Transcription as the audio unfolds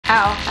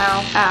ow,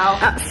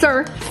 ow.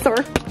 Sir.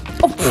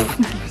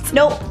 Oh.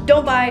 No,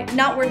 don't buy,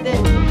 not worth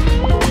it.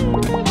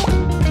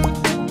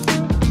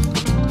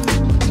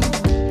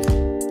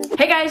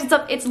 Hey guys, what's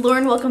up? It's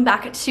Lauren. Welcome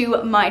back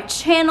to my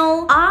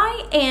channel.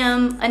 I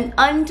am an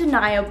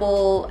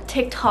undeniable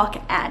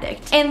TikTok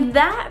addict, and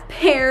that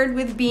paired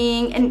with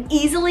being an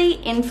easily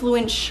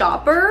influenced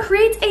shopper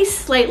creates a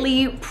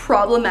slightly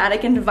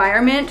problematic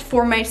environment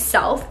for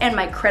myself and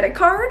my credit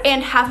card.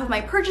 And half of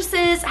my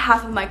purchases,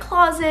 half of my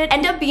closet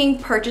end up being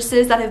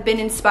purchases that have been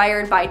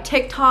inspired by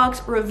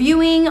TikToks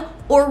reviewing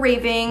or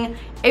raving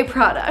a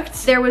product.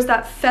 There was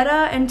that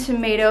feta and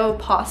tomato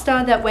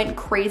pasta that went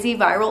crazy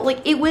viral.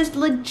 Like, it was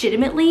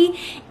legitimately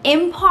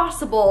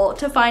impossible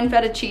to find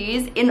feta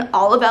cheese in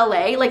all of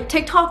LA. Like,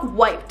 TikTok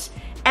wiped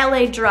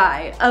LA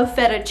dry of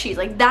feta cheese.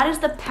 Like, that is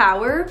the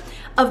power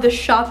of the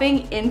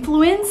shopping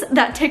influence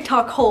that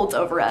TikTok holds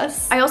over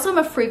us. I also am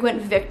a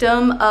frequent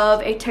victim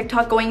of a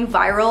TikTok going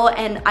viral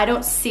and I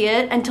don't see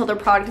it until their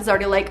product is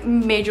already like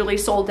majorly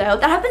sold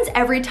out. That happens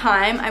every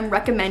time I'm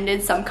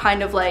recommended some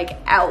kind of like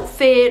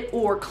outfit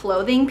or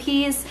clothing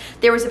piece.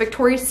 There was a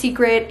Victoria's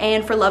Secret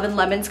and For Love and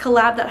Lemons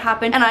collab that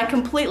happened, and I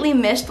completely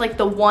missed like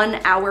the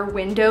 1 hour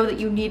window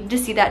that you needed to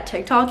see that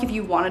TikTok if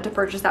you wanted to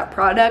purchase that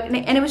product,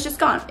 and it was just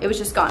gone. It was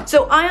just gone.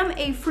 So I am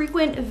a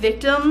frequent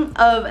victim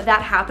of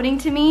that happening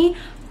to me.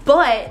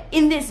 But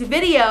in this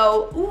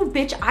video, ooh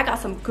bitch, I got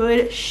some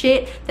good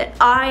shit that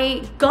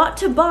I got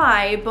to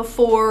buy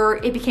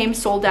before it became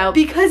sold out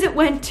because it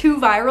went too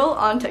viral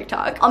on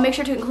TikTok. I'll make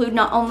sure to include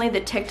not only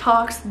the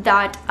TikToks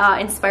that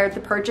inspired the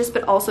purchase,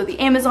 but also the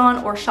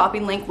Amazon or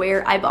shopping link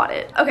where I bought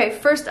it. Okay,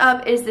 first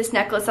up is this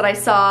necklace that I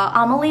saw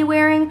Amelie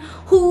wearing,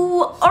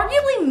 who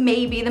arguably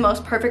may be the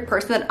most perfect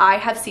person that I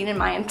have seen in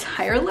my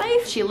entire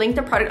life. She linked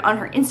the product on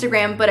her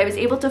Instagram, but I was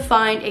able to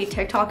find a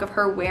TikTok of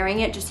her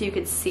wearing it just so you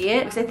could see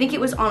it, because I think it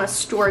was on a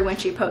story when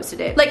she posted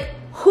it. Like,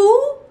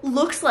 who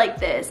looks like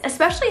this?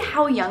 Especially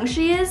how young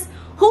she is.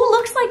 Who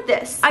looks like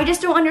this? I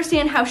just don't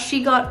understand how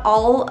she got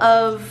all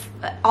of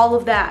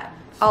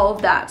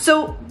that.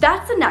 So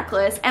that's a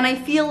necklace, and I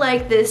feel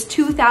like this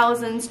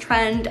 2000s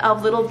trend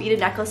of little beaded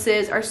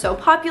necklaces are so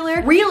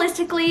popular.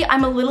 Realistically,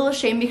 I'm a little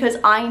ashamed because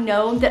I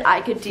know that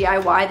I could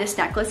DIY this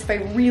necklace if I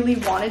really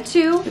wanted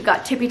to. We've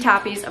got tippy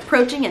tappies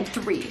approaching in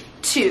 3,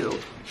 2,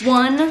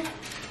 1.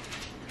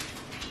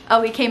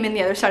 Oh, he came in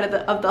the other side of the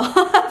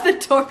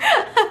door.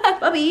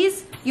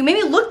 Bubbies, you made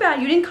me look bad.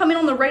 You didn't come in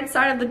on the right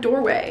side of the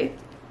doorway.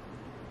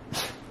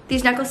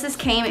 These necklaces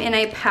came in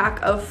a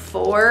pack of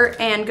 4,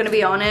 and gonna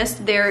be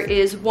honest, there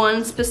is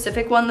one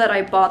specific one that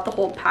I bought the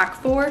whole pack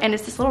for, and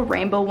it's this little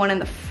rainbow one in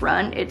the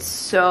front. It's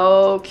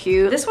so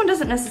cute. This one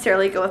doesn't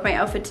necessarily go with my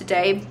outfit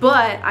today,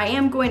 but I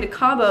am going to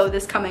Cabo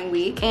this coming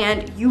week,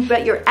 and you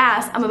bet your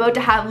ass I'm about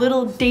to have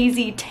little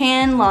daisy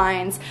tan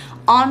lines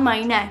on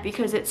my neck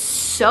because it's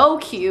so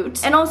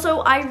cute. And also,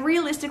 I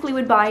realistically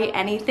would buy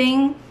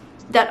anything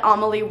that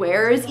Amelie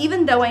wears,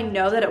 even though I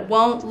know that it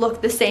won't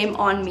look the same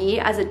on me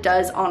as it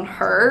does on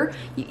her.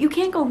 You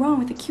can't go wrong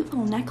with a cute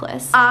little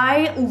necklace.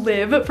 I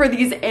live for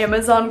these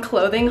Amazon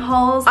clothing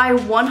hauls. I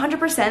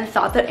 100%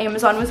 thought that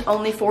Amazon was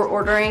only for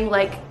ordering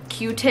like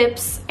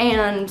Q-tips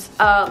and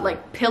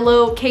like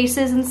pillow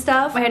cases and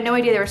stuff. I had no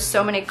idea there were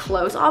so many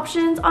clothes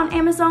options on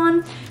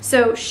Amazon.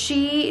 So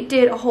she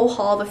did a whole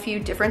haul of a few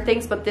different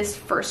things, but this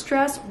first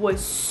dress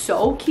was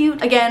so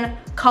cute. Again,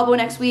 Cabo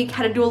next week,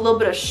 had to do a little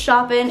bit of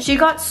shopping. She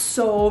got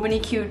so many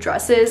cute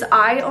dresses.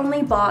 I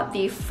only bought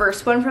the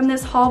first one from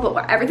this haul,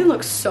 but everything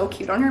looks so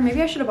cute on her.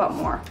 Maybe I should have bought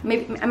more.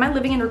 Maybe, am I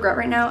living in regret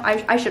right now?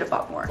 I should have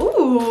bought more.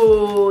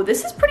 Ooh,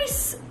 this is pretty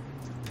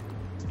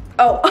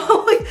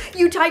Oh,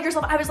 you tied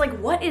yourself. I was like,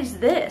 what is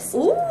this?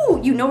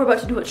 Ooh, you know we're about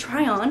to do a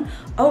try on.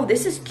 Oh,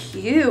 this is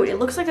cute. It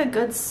looks like a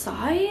good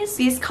size.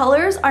 These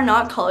colors are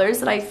not colors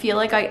that I feel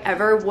like I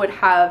ever would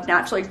have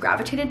naturally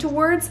gravitated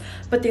towards,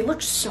 but they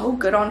look so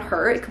good on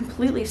her. It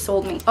completely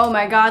sold me. Oh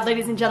my God,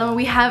 ladies and gentlemen,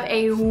 we have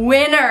a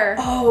winner.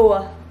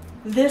 Oh,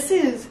 this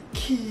is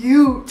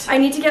cute. I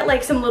need to get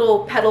like some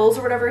little petals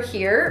or whatever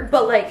here,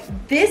 but like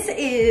this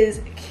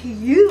is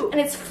cute. And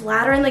it's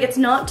flattering, like it's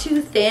not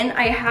too thin.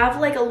 I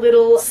have like a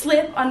little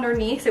slip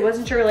underneath, so I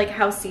wasn't sure like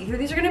how see-through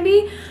these are gonna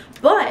be,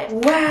 but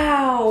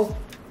wow.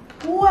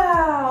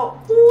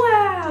 Wow,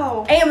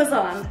 wow.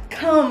 Amazon,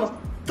 come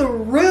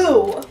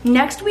through.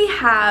 Next we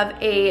have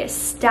a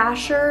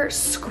stasher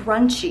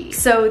scrunchie.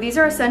 So these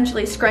are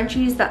essentially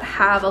scrunchies that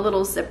have a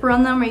little zipper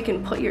on them where you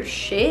can put your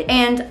shit.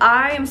 And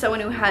I am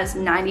someone who has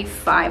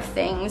 95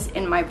 things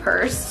in my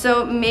purse.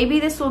 So maybe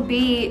this will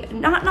be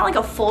not like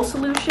a full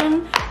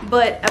solution,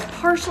 but a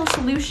partial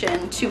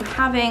solution to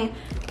having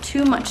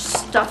too much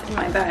stuff in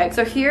my bag.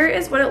 So here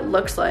is what it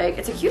looks like.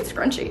 It's a cute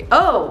scrunchie.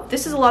 Oh,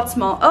 this is a lot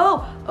small.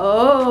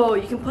 Oh,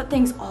 you can put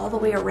things all the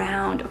way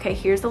around. Okay,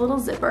 here's the little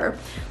zipper.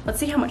 Let's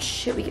see how much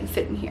shit we can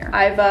fit in here.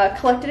 I've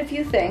collected a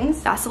few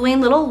things. Vaseline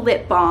little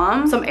lip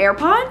balm, some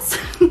AirPods.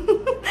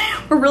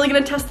 We're really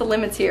gonna test the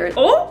limits here.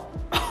 Oh!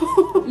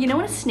 you know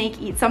when a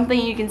snake eats something,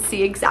 you can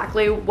see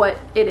exactly what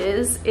it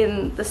is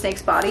in the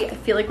snake's body? I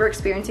feel like we're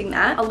experiencing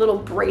that. A little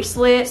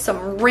bracelet,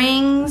 some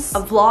rings, a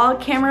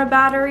vlog camera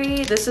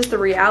battery. This is the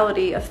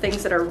reality of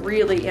things that are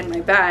really in my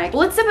bag. But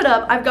let's zip it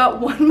up. I've got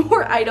one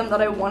more item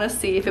that I want to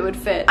see if it would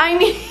fit. I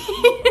mean,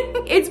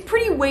 it's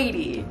pretty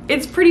weighty.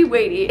 It's pretty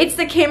weighty. It's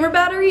the camera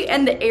battery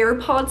and the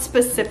AirPods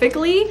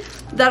specifically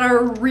that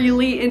are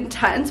really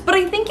intense. But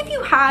I think if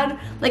you had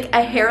like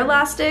a hair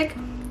elastic,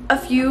 a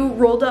few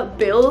rolled up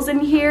bills in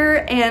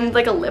here, and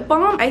like a lip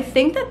balm, I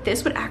think that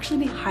this would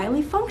actually be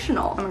highly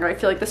functional. Oh my god, I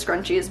feel like the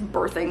scrunchie is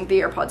birthing the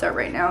AirPods out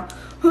right now.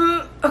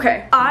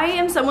 Okay, I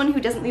am someone who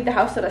doesn't leave the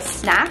house without a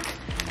snack.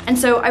 And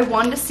so I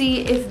wanted to see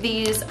if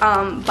these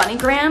bunny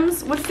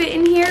grams would fit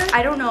in here.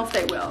 I don't know if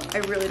they will. I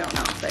really don't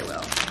know if they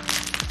will.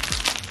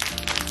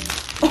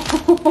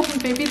 Oh,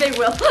 maybe they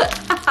will.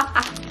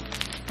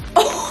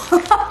 Oh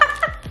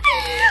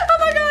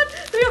my god,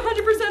 they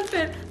 100%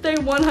 fit. They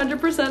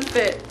 100%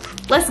 fit.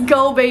 Let's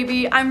go,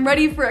 baby. I'm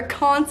ready for a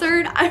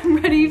concert. I'm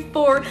ready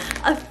for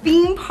a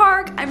theme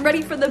park. I'm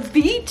ready for the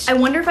beach. I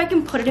wonder if I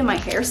can put it in my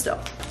hair still.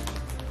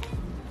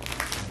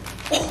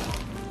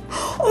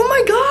 Oh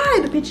my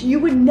god! Bitch, you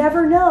would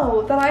never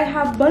know that I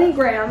have bunny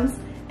grams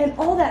and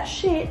all that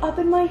shit up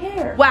in my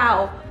hair.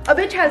 Wow, a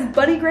bitch has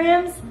bunny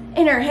grams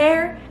in her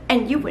hair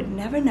and you would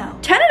never know.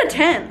 10 out of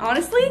 10,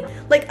 honestly.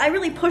 Like, I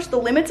really pushed the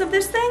limits of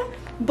this thing,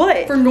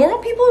 but for normal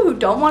people who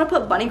don't want to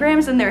put bunny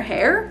grams in their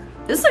hair,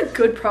 this is a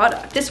good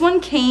product. This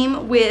one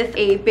came with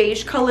a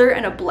beige color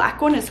and a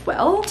black one as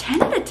well.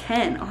 10 out of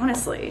 10,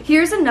 honestly.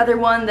 Here's another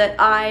one that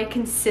I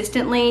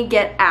consistently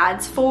get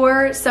ads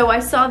for. So I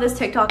saw this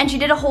TikTok and she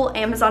did a whole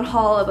Amazon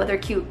haul of other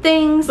cute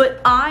things,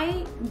 but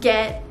I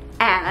get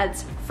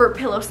ads for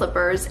pillow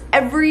slippers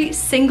every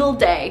single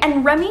day.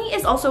 And Remy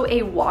is also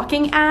a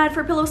walking ad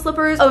for pillow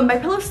slippers. Oh, and by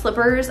pillow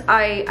slippers,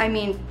 I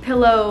mean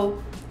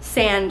pillow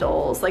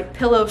sandals, like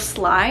pillow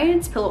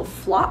slides, pillow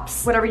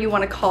flops, whatever you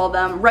want to call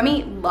them.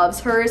 Remy loves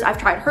hers. I've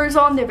tried hers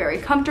on, they're very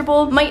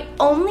comfortable. My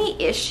only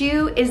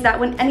issue is that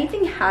when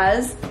anything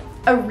has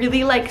a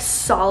really like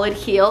solid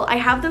heel, I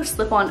have those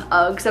slip-on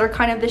Uggs that are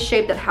kind of this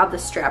shape that have the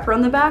strap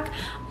around the back.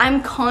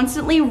 I'm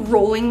constantly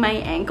rolling my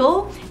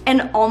ankle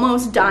and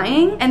almost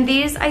dying. And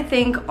these I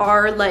think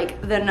are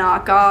like the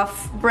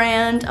knockoff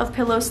brand of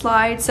pillow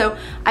slides. So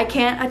I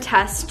can't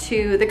attest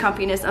to the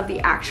comfiness of the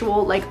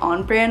actual like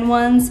on-brand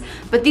ones,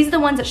 but these are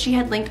the ones that she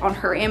had linked on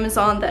her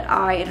Amazon that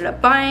I ended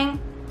up buying.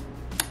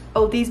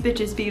 Oh, these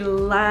bitches be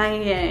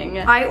lying.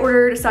 I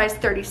ordered a size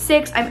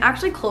 36. I'm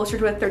actually closer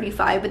to a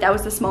 35, but that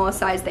was the smallest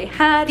size they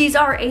had. These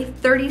are a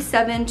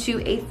 37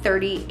 to a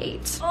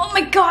 38. Oh my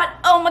god,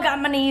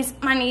 my knees,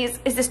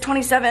 Is this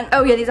 27?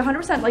 Oh yeah, these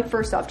 100%, like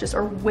first off, just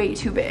are way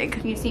too big.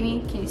 Can you see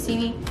me? Can you see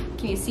me?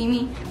 Can you see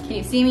me? Can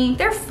you see me?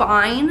 They're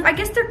fine. I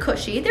guess they're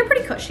cushy. They're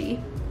pretty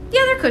cushy.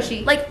 Yeah, they're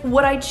cushy. Like,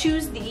 would I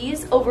choose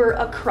these over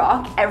a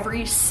Croc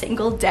every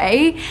single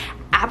day?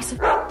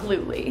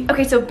 Absolutely.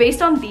 Okay, so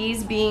based on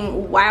these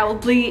being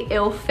wildly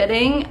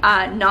ill-fitting,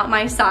 not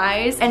my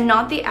size, and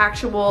not the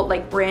actual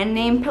like brand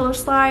name pillow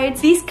slides,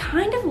 these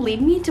kind of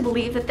lead me to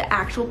believe that the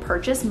actual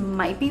purchase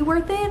might be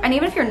worth it. And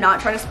even if you're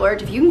not trying to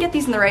splurge, if you can get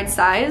these in the right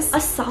size, a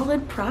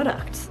solid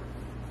product.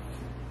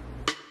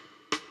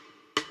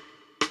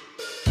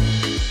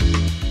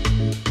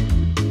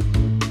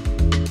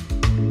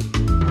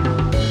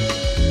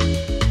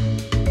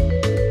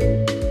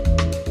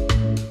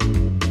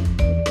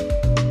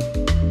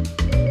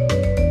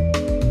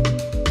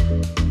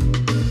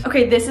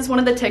 Okay, this is one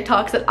of the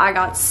TikToks that I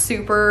got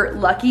super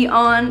lucky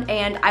on,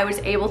 and I was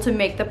able to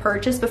make the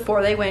purchase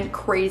before they went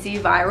crazy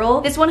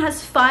viral. This one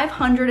has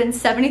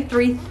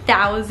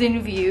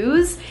 573,000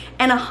 views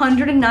and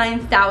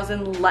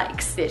 109,000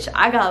 likes. Bitch,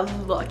 I got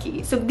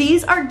lucky. So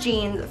these are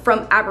jeans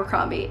from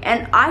Abercrombie,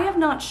 and I have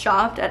not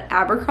shopped at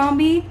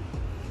Abercrombie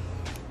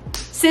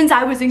since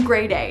I was in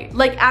grade 8.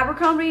 Like,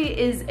 Abercrombie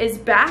is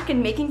back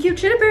and making cute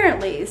shit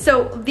apparently.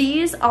 So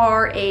these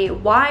are a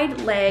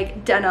wide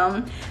leg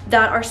denim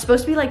that are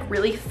supposed to be like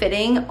really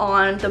fitting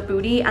on the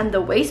booty and the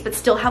waist, but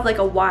still have like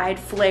a wide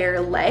flare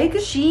leg.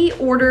 She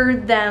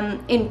ordered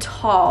them in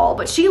tall,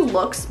 but she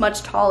looks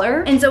much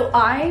taller. And so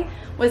I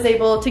was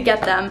able to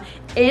get them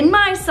in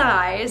my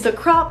size, the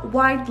crop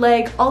wide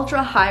leg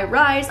ultra high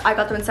rise. I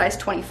got them in size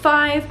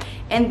 25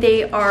 and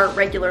they are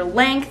regular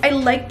length. I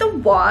like the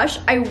wash.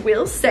 I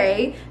will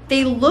say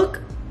they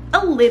look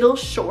a little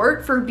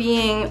short for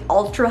being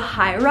ultra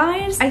high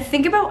rise. I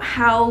think about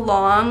how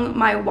long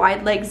my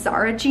wide leg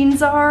Zara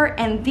jeans are,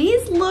 and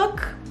these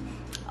look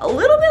a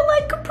little bit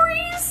like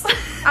capris.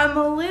 I'm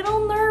a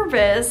little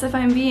nervous if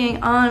I'm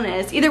being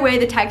honest. Either way,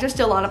 the tags are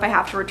still on if I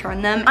have to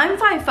return them. I'm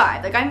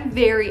 5'5", like I'm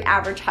very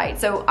average height,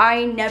 so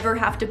I never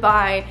have to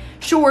buy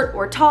short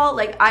or tall.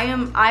 Like I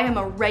am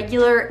a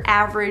regular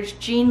average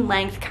jean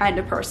length kind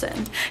of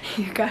person.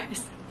 You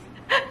guys,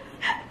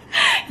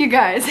 you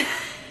guys,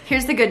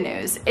 here's the good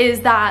news, is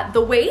that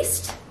the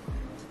waist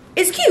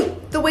is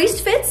cute. The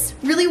waist fits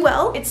really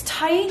well. It's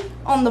tight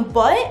on the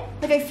butt.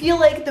 Like I feel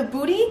like the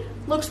booty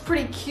looks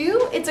pretty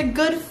cute. It's a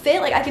good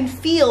fit. Like I can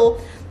feel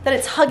that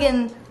it's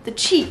hugging the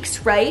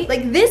cheeks, right?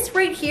 Like this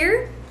right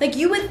here, like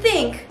you would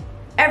think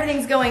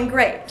everything's going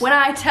great. When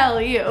I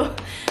tell you,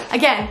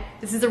 again,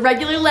 this is a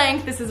regular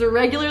length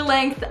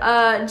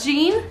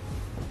jean.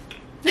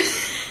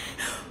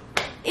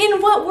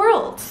 In what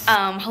world?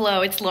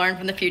 Hello, it's Lauren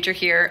from the future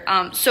here.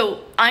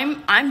 So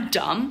I'm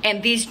dumb,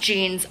 and these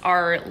jeans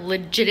are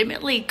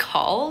legitimately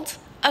called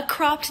a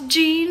cropped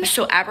jean.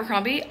 So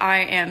Abercrombie, I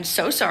am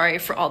so sorry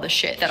for all the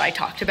shit that I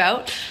talked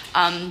about.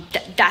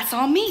 That's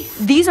on me.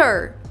 These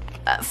are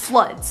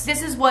floods.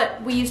 This is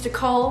what we used to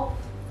call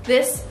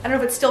this. I don't know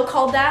if it's still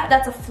called that.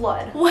 That's a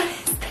flood. What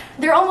is that?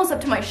 They're almost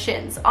up to my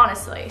shins,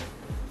 honestly.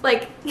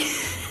 Like,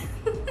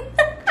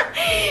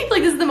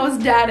 like this is the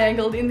most dad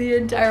angled in the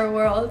entire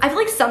world. I feel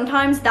like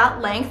sometimes that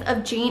length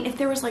of jean, if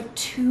there was like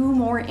 2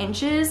 more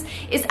inches,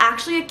 is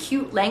actually a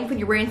cute length when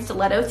you're wearing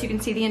stilettos so you can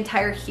see the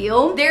entire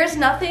heel. There's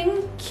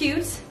nothing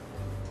cute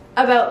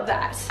about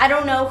that. I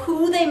don't know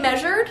who they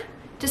measured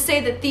to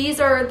say that these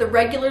are the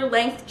regular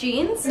length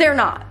jeans. They're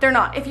not.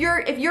 If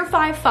you're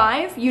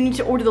 5'5", you need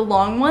to order the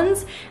long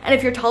ones, and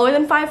if you're taller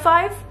than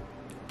 5'5",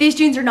 these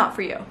jeans are not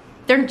for you.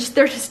 They're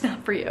just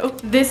not for you.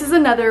 This is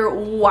another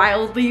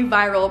wildly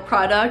viral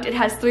product. It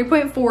has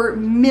 3.4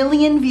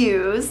 million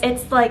views.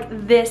 It's like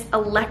this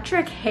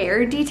electric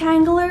hair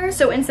detangler.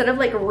 So instead of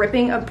like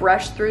ripping a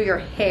brush through your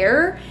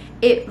hair,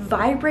 it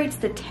vibrates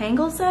the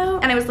tangles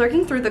out. And I was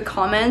lurking through the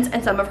comments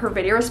and some of her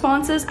video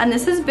responses, and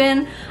this has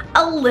been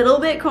a little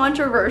bit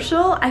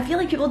controversial. I feel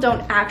like people don't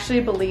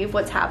actually believe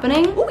what's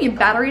happening. Ooh, your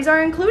batteries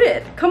are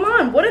included. Come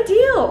on, what a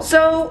deal.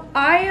 So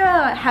I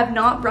have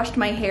not brushed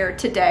my hair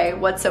today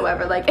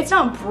whatsoever. Like, it's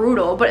not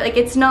brutal, but like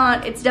it's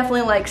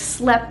definitely like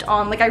slept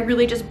on. Like I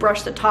really just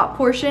brushed the top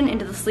portion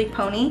into the sleek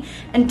pony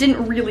and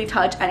didn't really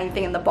touch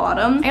anything in the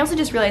bottom. I also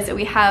just realized that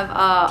we have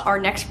our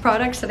next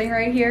product sitting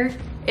right here.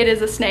 It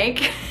is a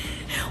snake.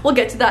 We'll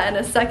get to that in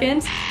a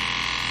second.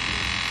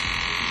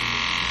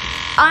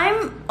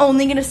 I'm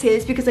only gonna say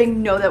this because I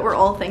know that we're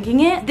all thinking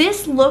it.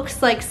 This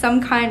looks like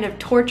some kind of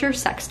torture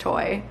sex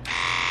toy.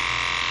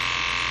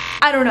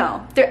 I don't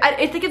know.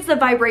 I think it's the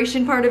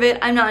vibration part of it.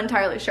 I'm not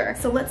entirely sure.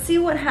 So let's see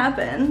what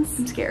happens.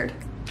 I'm scared.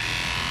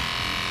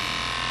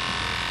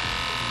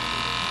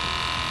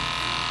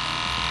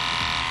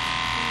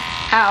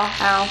 Ow,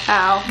 ow,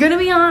 ow. Gonna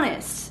be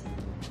honest,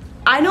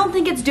 I don't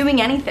think it's doing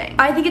anything.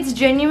 I think it's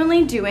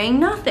genuinely doing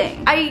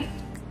nothing. I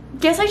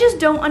guess I just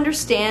don't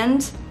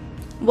understand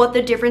what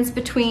the difference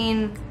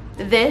between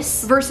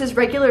this versus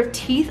regular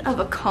teeth of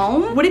a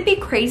comb. Would it be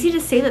crazy to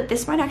say that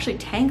this might actually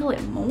tangle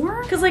it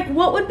more? Because like,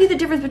 what would be the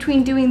difference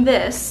between doing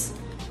this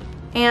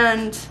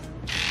and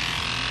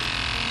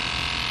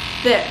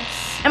this?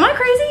 Am I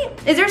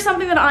crazy? Is there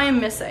something that I am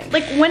missing?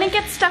 Like when it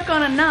gets stuck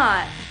on a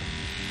knot,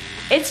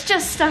 it's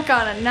just stuck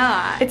on a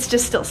knot. It's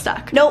just still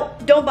stuck.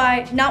 Nope, don't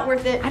buy, not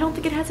worth it. I don't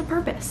think it has a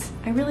purpose.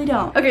 I really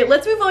don't. Okay,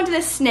 let's move on to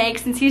this snake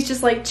since he's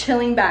just like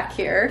chilling back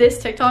here. This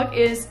TikTok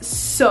is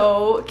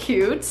so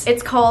cute.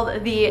 It's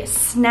called the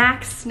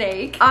snack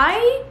snake.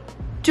 I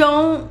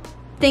don't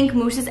think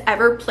Moose has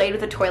ever played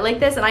with a toy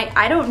like this, and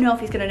I don't know if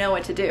he's gonna know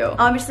what to do.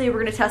 Obviously, we're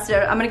gonna test it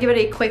out. I'm gonna give it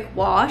a quick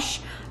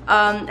wash,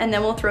 and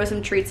then we'll throw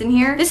some treats in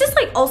here. This is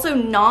like also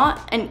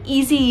not an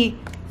easy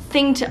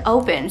thing to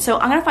open, so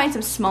I'm gonna find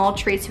some small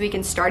treats so we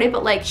can start it,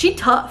 but like, she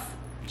tough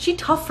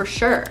for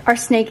sure. Our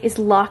snake is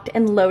locked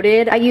and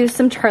loaded. I used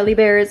some Charlie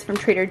Bears from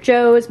Trader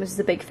Joe's. Moose is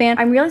a big fan.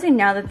 I'm realizing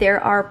now that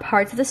there are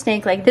parts of the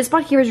snake, like this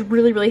spot here is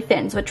really, really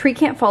thin, so a treat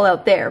can't fall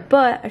out there,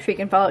 but a treat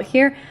can fall out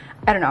here.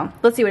 I don't know.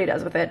 Let's see what he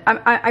does with it.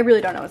 I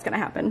really don't know what's gonna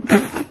happen.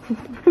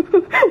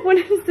 What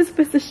is this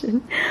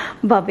position?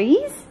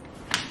 Bubbies,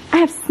 I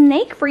have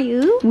snake for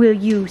you. Will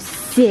you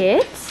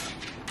sit?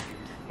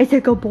 It's a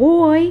good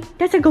boy.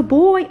 That's a good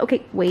boy.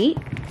 Okay, wait.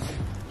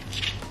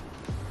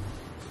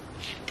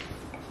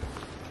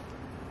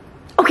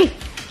 Okay.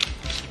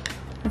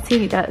 Let's see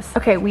what he does.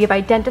 Okay, we have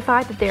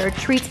identified that there are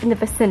treats in the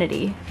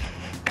vicinity.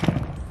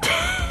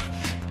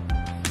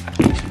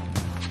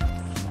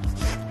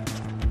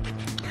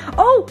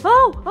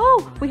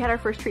 Oh, we had our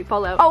first treat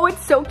fall out. Oh,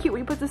 it's so cute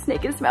when he puts the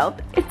snake in his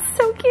mouth. It's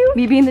so cute.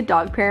 Me being the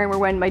dog parent, where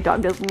when my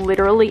dog does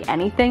literally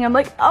anything, I'm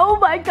like, oh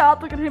my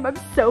God, look at him. I'm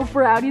so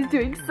proud. He's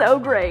doing so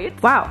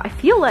great. Wow, I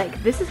feel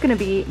like this is gonna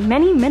be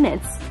many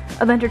minutes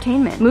of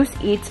entertainment. Moose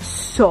eats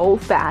so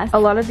fast. A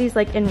lot of these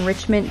like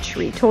enrichment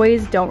treat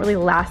toys don't really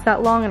last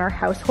that long in our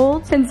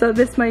household. And so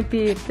this might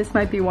be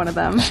one of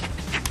them.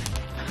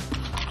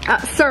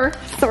 Sir.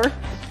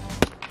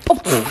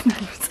 Oh.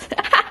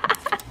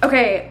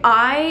 Okay,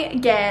 I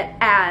get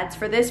ads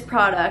for this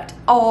product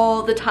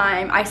all the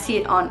time. I see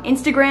it on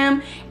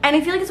Instagram, and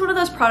I feel like it's one of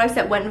those products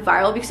that went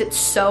viral because it's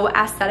so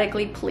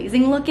aesthetically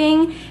pleasing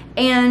looking,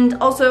 And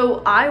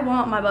also, I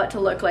want my butt to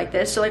look like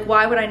this, so like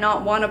why would I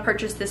not want to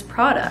purchase this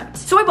product?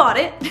 So I bought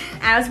it,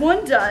 as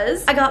one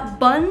does. I got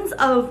buns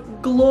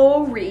of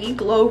glory,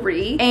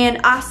 and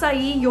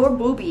acai your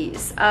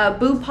boobies.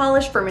 Boob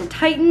polish firm and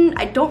tighten.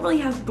 I don't really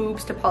have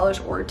boobs to polish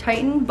or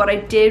tighten, but I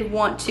did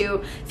want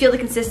to feel the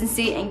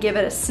consistency and give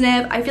it a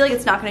sniff. I feel like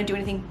it's not gonna do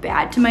anything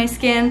bad to my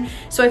skin,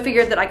 so I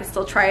figured that I could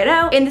still try it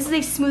out. And this is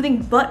a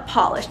smoothing butt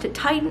polish to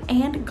tighten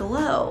and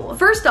glow.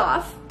 First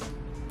off,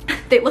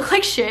 they look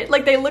like shit.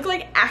 Like, they look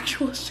like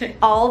actual shit.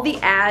 All the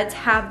ads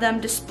have them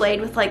displayed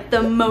with like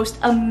the most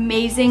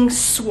amazing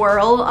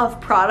swirl of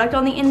product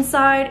on the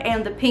inside,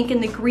 and the pink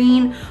and the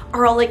green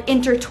are all like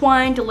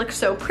intertwined to look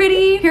so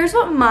pretty. Here's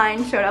what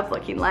mine showed up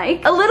looking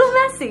like. A little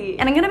messy,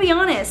 and I'm gonna be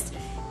honest,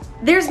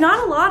 there's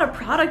not a lot of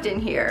product in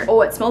here.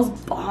 Oh, it smells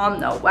bomb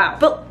though, wow.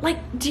 But like,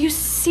 do you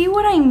see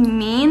what I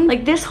mean?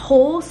 Like, this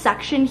whole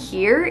section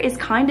here is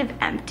kind of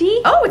empty.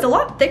 Oh, it's a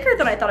lot thicker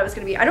than I thought it was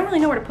gonna be. I don't really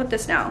know where to put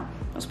this now.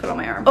 Let's put it on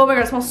my arm. Oh my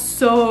god, it smells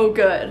so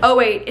good. Oh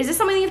wait, is this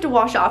something you have to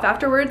wash off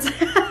afterwards? This is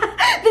definitely,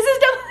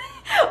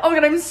 oh my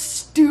god, I'm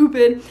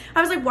stupid.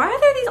 I was like, why are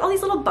there all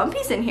these little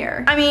bumpies in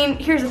here? I mean,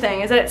 here's the thing,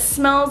 is that it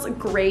smells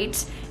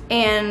great,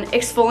 and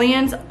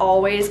exfoliants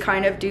always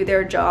kind of do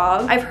their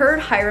job. I've heard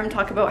Hiram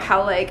talk about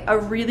how like a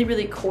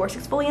really coarse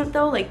exfoliant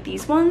though, like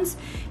these ones,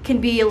 can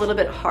be a little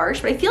bit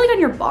harsh, but I feel like on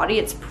your body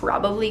it's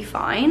probably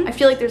fine. I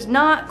feel like there's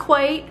not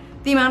quite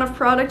the amount of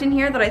product in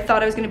here that I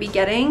thought I was gonna be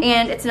getting,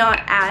 and it's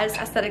not as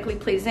aesthetically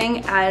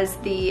pleasing as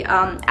the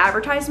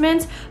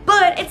advertisements,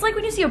 but it's like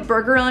when you see a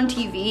burger on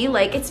TV,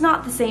 like it's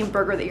not the same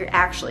burger that you're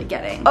actually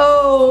getting.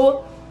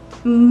 Oh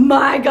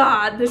my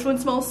god, this one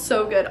smells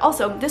so good.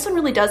 Also, this one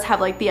really does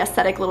have like the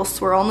aesthetic little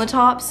swirl on the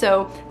top,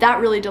 so that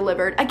really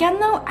delivered.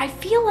 Again though, I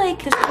feel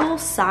like this whole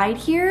side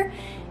here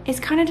is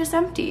kind of just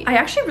empty. I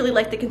actually really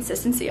like the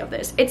consistency of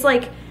this. It's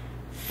like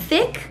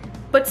thick,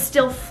 but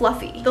still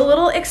fluffy. The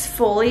little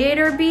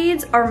exfoliator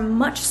beads are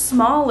much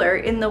smaller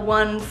in the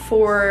one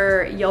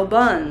for your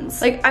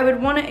buns. Like, I would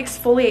want to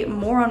exfoliate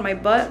more on my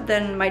butt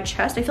than my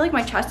chest. I feel like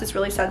my chest is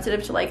really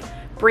sensitive to like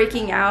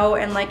breaking out,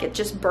 and like it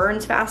just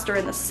burns faster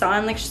in the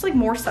sun. Like, it's just like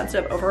more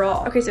sensitive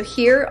overall. Okay, so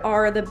here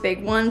are the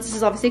big ones. This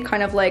is obviously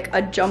kind of like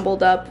a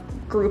jumbled up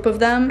group of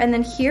them, and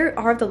then here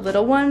are the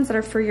little ones that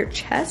are for your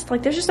chest.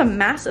 Like, there's just a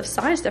massive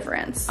size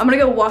difference. I'm gonna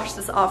go wash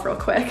this off real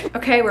quick.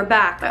 Okay, we're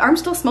back. My arm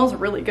still smells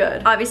really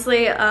good.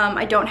 Obviously,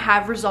 I don't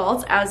have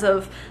results as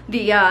of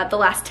the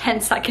last 10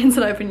 seconds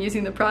that I've been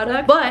using the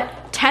product,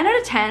 but 10 out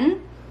of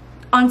 10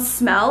 on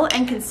smell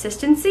and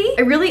consistency.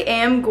 I really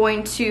am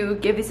going to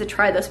give these a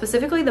try though,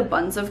 specifically the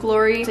Buns of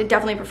Glory. I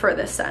definitely prefer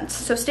this scent.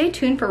 So stay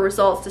tuned for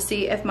results to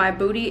see if my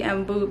booty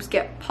and boobs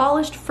get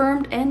polished,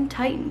 firmed, and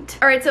tightened.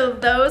 All right, so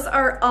those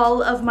are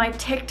all of my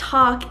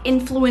TikTok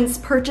influence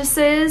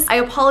purchases. I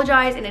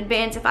apologize in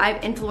advance if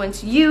I've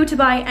influenced you to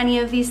buy any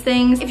of these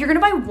things. If you're gonna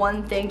buy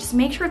one thing, just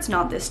make sure it's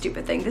not this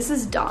stupid thing. This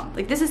is dumb.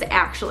 Like, this is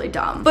actually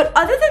dumb. But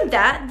other than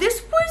that,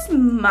 this was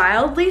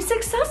mildly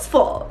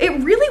successful. It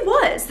really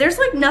was. There's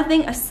like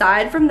nothing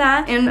aside from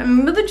that,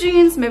 and maybe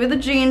the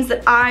jeans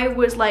that I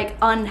was like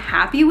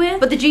unhappy with,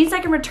 but the jeans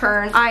I can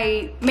return.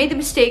 I made the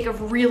mistake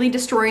of really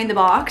destroying the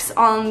box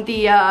on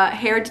the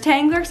hair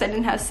detangler because I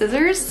didn't have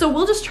scissors, so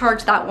we'll just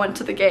charge that one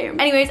to the game.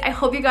 Anyways, I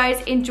hope you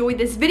guys enjoyed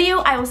this video.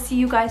 I will see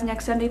you guys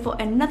next Sunday for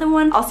another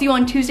one. I'll see you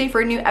on Tuesday for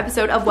a new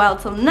episode of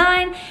Wild Till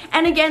 9,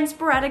 and again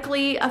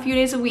sporadically a few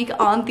days a week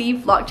on the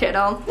vlog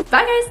channel.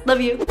 Bye guys, love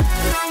you.